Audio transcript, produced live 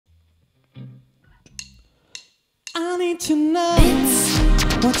I need to know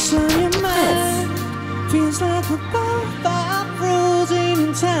what's on your mind. Feels like we're both are frozen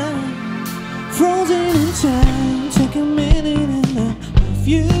in time. Frozen in time. Take a minute and then off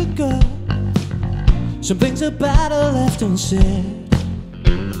you go. Some things are better left unsaid.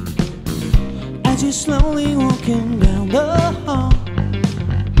 As you're slowly walking down the hall,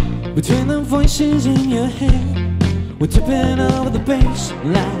 between the voices in your head, we're tipping over the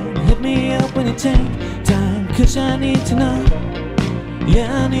baseline. Hit me up when you take time, 'cause I need to know.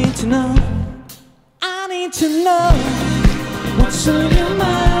 Yeah, I need to know. I need to know what's on your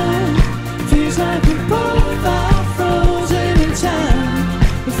mind. Feels like we both are frozen in time.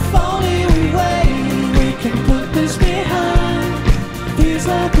 If only way we can put this behind. Feels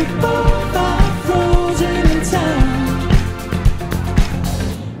like we both are frozen in time.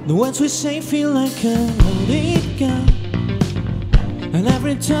 The words we say feel like a loaded gun, and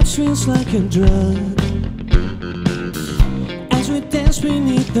every touch feels like a drug. As we dance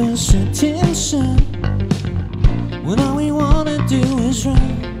beneath the setting sun, when all we wanna do is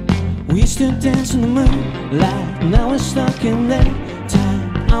run. We used to dance in the moonlight, now we're stuck in that time.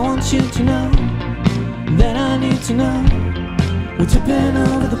 I want you to know that I need to know. We're tipping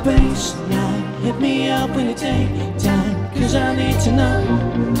over the baseline. Hit me up when you take time, 'cause I need to know.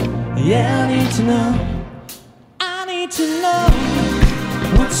 Yeah, I need to know. I need to know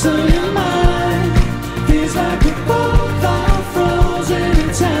what's on your mind. Feels like we both are frozen in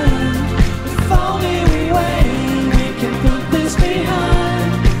time. If only we can put this behind.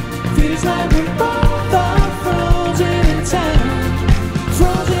 Feels like we both are frozen in time.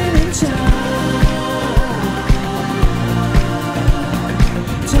 Frozen in time.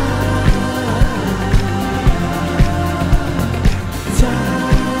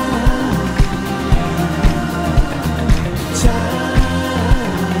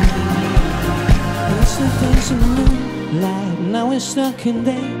 In the moonlight, now we're stuck in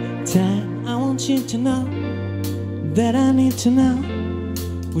daytime. I want you to know that I need to know.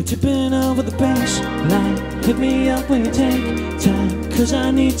 We're tipping over the baseline. Hit me up when you take time, 'cause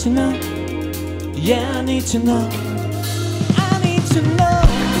I need to know. Yeah, I need to know. I need to know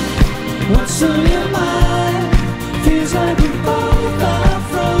what's on your mind. Feels like we both are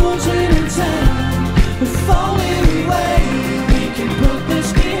frozen in time. If only we can put this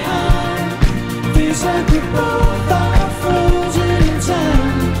behind. Feels like we both